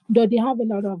guy, though they have a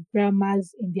lot of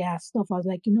grammars in their stuff, I was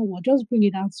like, you know what, just bring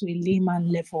it down to a layman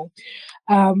level.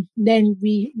 Then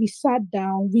we sat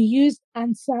down, we used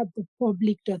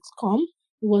answerthepublic.com.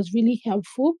 It was really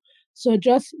helpful. So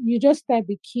just you just type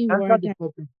a Answer keyword the and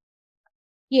topic.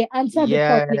 yeah, answer the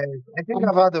Yes, public. I think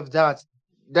I've heard of that.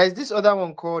 There's this other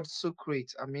one called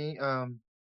Socrate. I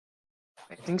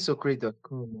think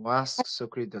Socrate.com or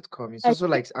AskSocrate.com. It's also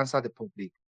like answer the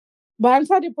public. But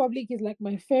Answer the Public is like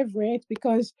my favorite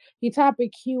because you tap a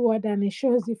keyword and it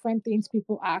shows different things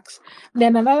people ask.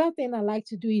 Then another thing I like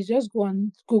to do is just go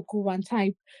on Google and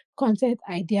type content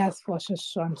ideas for so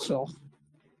and so.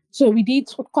 So we did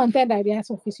content ideas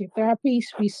for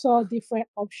physiotherapists. We saw different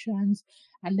options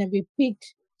and then we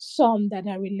picked some that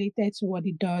are related to what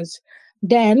it does.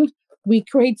 Then we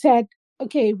created,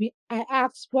 okay, I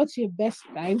asked what's your best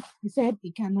time? He said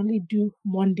he can only do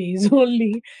Mondays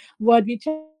only. But we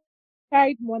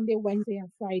tried Monday, Wednesday,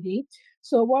 and Friday.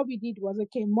 So what we did was,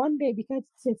 okay, Monday, because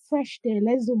it's a fresh day,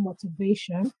 let's do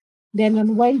motivation. Then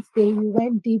on Wednesday we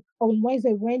went deep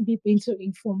into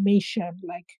information,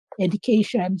 like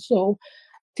education. So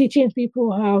teaching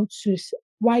people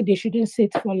why they shouldn't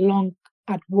sit for long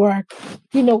at work.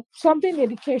 Something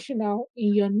educational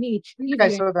in your niche. I think If I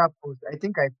you're saw that post. I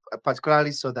think I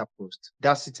particularly saw that post.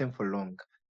 That's sitting for long.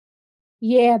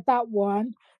 Yeah, that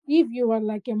one. If you are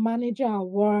like a manager at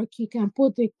work, you can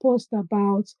put a post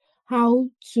about how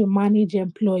to manage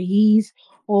employees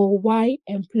or why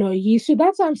employees. So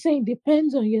that's what I'm saying.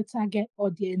 Depends on your target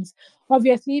audience.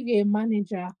 Obviously, if you're a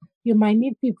manager, you might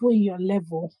need people in your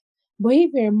level. But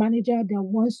if you're a manager that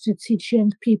wants to teach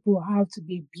young people how to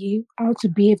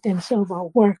behave themselves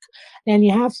at work, then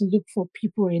you have to look for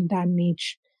people in that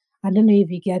niche. I don't know if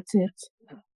you get it.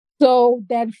 So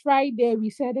then Friday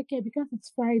we said, okay, because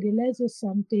it's Friday, let's do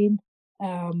something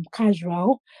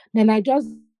casual. Then I just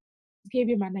gave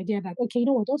him an idea that, okay, you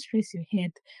know what, don't stress your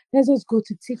head. Let's just go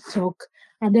to TikTok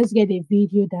and let's get a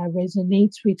video that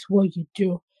resonates with what you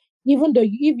do. Even though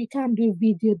if you can't do a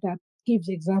video that gives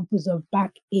examples of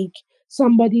backache,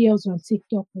 somebody else on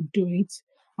TikTok would do it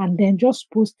and then just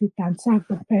post it and tag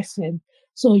the person.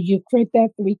 So you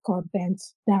created three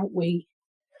contents that way.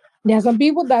 There are some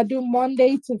people that do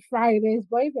Monday to Fridays,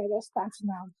 but if you're just starting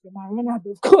out, you might run out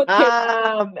of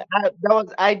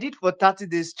content. I did for 30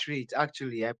 days straight.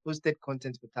 Actually, I posted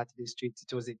content for 30 days straight.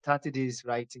 It was a 30 days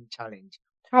writing challenge.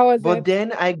 How was But it?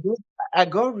 then I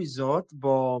got result,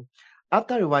 but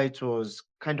after a while it was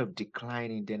kind of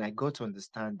declining. Then I got to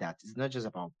understand that it's not just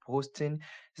about posting,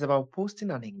 it's about posting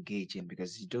and engaging,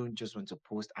 because you don't just want to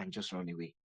post and just run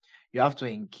away. You have to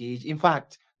engage. In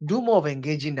fact, do more of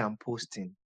engaging than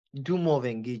posting. Do more of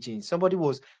engaging.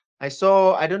 I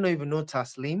saw, I don't know if you know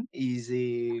Taslim, is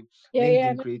a Yeah,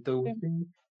 yeah, LinkedIn no creator. problem.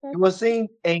 He was saying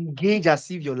engage as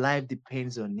if your life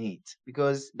depends on it,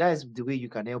 because that is the way you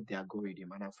can help the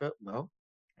algorithm. And I felt, well,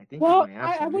 I think you Well, might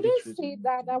have I some really wouldn't truth say in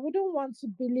that. it. I wouldn't want to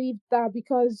believe that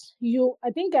because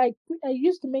I think I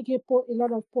used to make a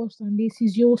lot of posts on this.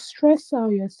 Is you'll stress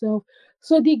out yourself.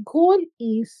 So the goal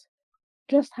is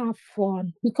just have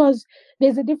fun because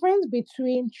there's a difference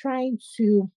between trying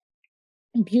to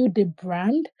build a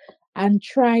brand and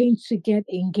trying to get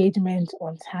engagement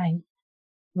on time,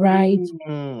 right?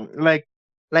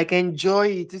 Like enjoy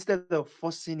it instead of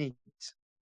forcing it.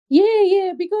 Yeah,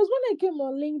 yeah. Because when I came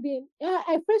on LinkedIn,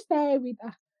 I first started with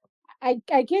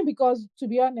I came because, to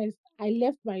be honest, I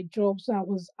left my job, so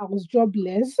I was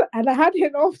jobless and I had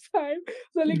enough time.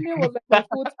 So LinkedIn was like my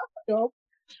full time job.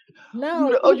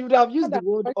 Now, Or even you would have now used the that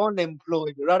word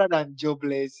unemployed rather than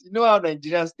jobless. You know how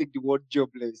Nigerians take the word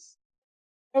jobless.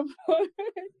 employed.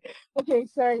 Okay,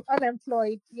 sorry,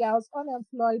 unemployed. Yeah, I was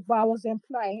unemployed, but I was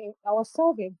employed. I was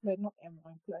self-employed, not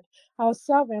employed. I was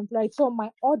self-employed. So my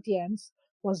audience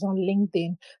was on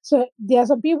LinkedIn. So there are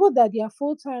some people that their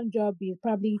full-time job is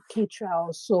probably caterer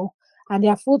or so, and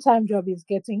their full-time job is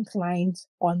getting clients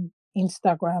on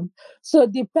Instagram. So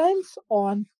it depends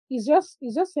on it's just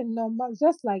a normal, it's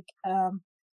just like a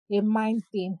mind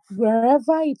thing.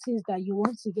 Wherever it is that you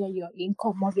want to get your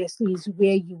income, obviously is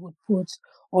where you would put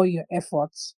all your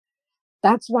efforts.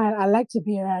 That's why I like to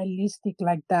be realistic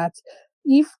like that.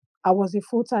 If I was a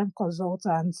full time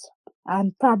consultant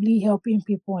and probably helping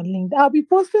people on LinkedIn, I'll be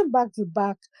posting back to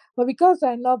back. But because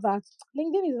I know that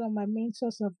LinkedIn is not my main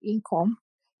source of income,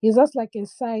 it's just like a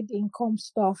side income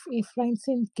stuff,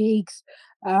 influencing gigs,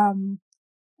 um,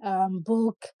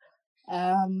 book,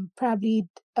 probably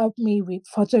help me with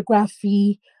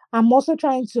photography. I'm also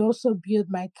trying to also build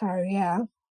my career.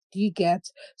 Do you get?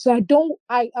 So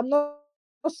I'm not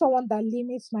someone that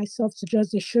limits myself to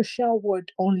just the social world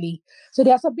only. So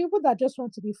there are some people that just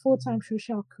want to be full-time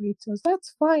social creators.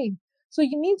 That's fine. So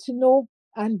you need to know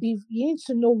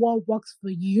what works for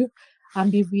you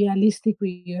and be realistic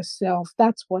with yourself.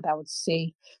 That's what I would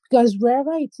say. Because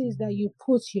wherever it is that you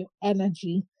put your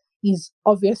energy is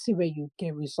obviously where you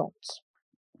get results.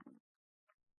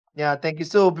 Yeah, thank you.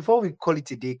 So before we call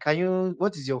it a day,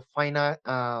 what is your final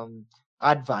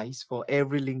advice for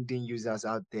every LinkedIn users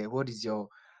out there? What is your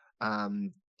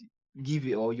um give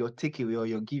it, or your takeaway or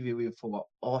your giveaway for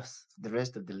us, the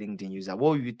rest of the LinkedIn user?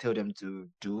 What will you tell them to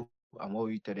do, and what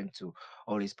will you tell them to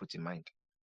always put in mind?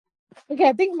 Okay,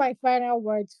 I think my final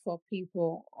words for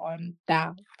people on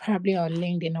that, probably on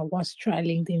LinkedIn or what's try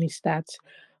LinkedIn, is that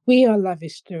we all have a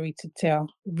story to tell.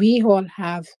 We all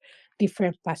have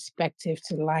different perspectives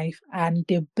to life, and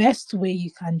the best way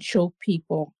you can show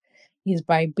people is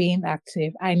by being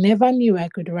active. I never knew I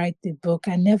could write the book.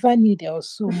 I never knew there was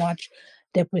so much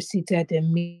deposited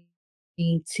in me.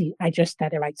 I just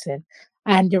started writing.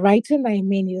 And the writing I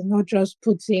mean is not just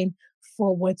putting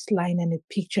forwards line and a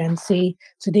picture and say,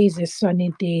 today is a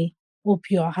sunny day.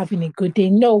 Hope you are having a good day.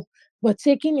 No, but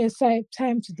taking your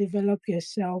time to develop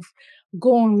yourself,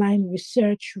 go online,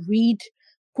 research, read,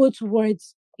 put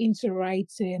words into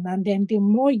writing. And then the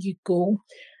more you go,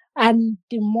 and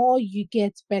the more you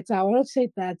get better. I want to say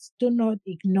that do not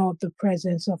ignore the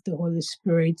presence of the Holy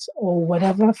Spirit or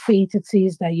whatever faith it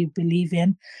is that you believe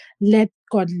in. Let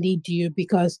God lead you,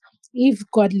 because if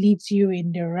God leads you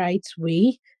in the right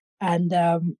way and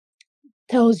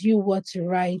tells you what to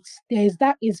write, there is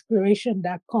that inspiration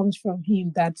that comes from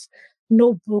Him that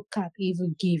no book can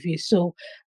even give you. So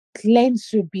learn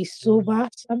to be sober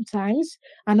sometimes,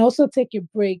 and also take a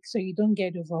break so you don't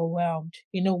get overwhelmed.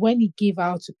 When you give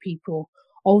out to people,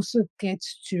 also get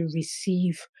to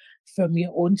receive from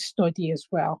your own study as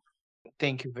well.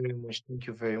 Thank you very much. Thank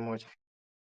you very much.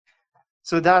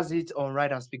 So that's it on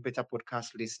Write and Speak Better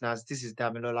podcast listeners. This is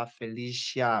Damilola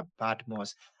Felicia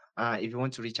Badmus. If you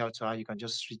want to reach out to her, you can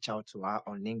just reach out to her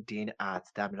on LinkedIn at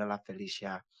Damilola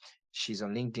Felicia. She's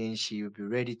on LinkedIn. She will be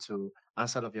ready to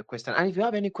answer all of your questions. And if you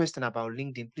have any question about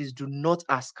LinkedIn, please do not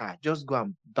ask her. Just go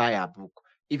and buy a book.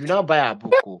 If you now buy a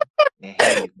book, you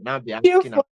can now be You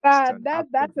asking a for that. question That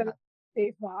after that's a that.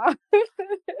 safer.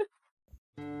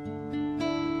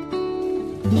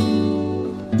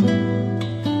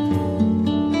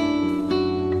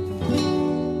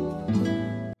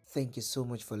 Thank you so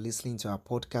much for listening to our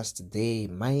podcast today.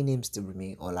 My name is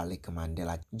Remy Olaleka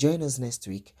Mandela. Join us next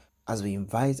week as we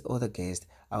invite other guests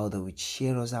out there which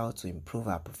share us how to improve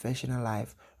our professional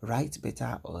life, write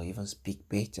better, or even speak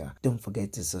better. Don't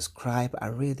forget to subscribe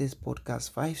and rate this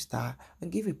podcast 5-star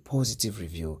and give a positive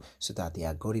review so that the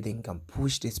algorithm can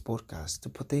push this podcast to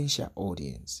potential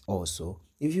audience. Also,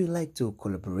 if you'd like to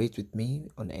collaborate with me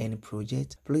on any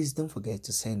project, please don't forget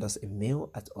to send us a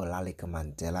mail at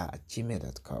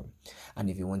olalekamandela@gmail.com. And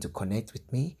if you want to connect with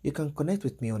me, you can connect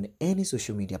with me on any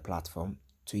social media platform: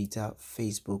 Twitter,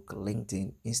 Facebook,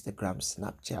 LinkedIn, Instagram,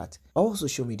 Snapchat, all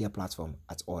social media platform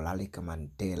at Olaleka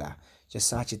Mandela. Just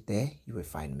search it there, you will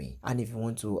find me. And if you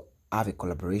want to have a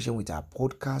collaboration with our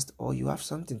podcast, or you have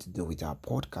something to do with our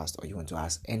podcast, or you want to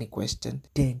ask any question,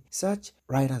 then search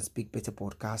Write and Speak Better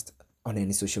podcast on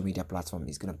any social media platform.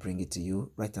 Is gonna bring it to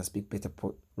you. Write and Speak Better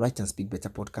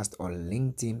podcast on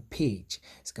LinkedIn page.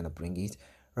 It's gonna bring it.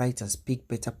 Write and Speak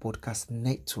Better podcast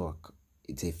network.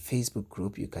 It's a Facebook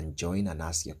group you can join and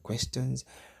ask your questions.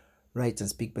 Write and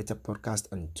Speak Better podcast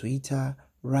on Twitter.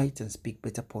 Write and Speak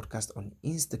Better podcast on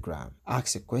Instagram.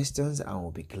 Ask your questions and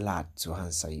we'll be glad to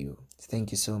answer you.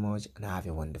 Thank you so much and have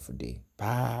a wonderful day.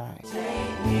 Bye.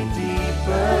 Take me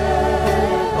deeper,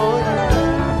 oh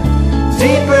yeah,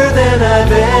 deeper than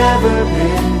I've ever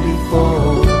been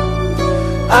before.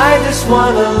 I just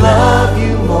wanna love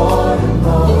you more and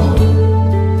more.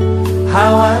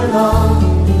 How I long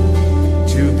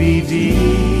to be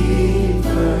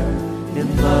deeper in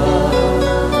love.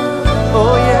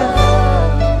 Oh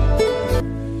yeah,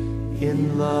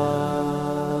 in love.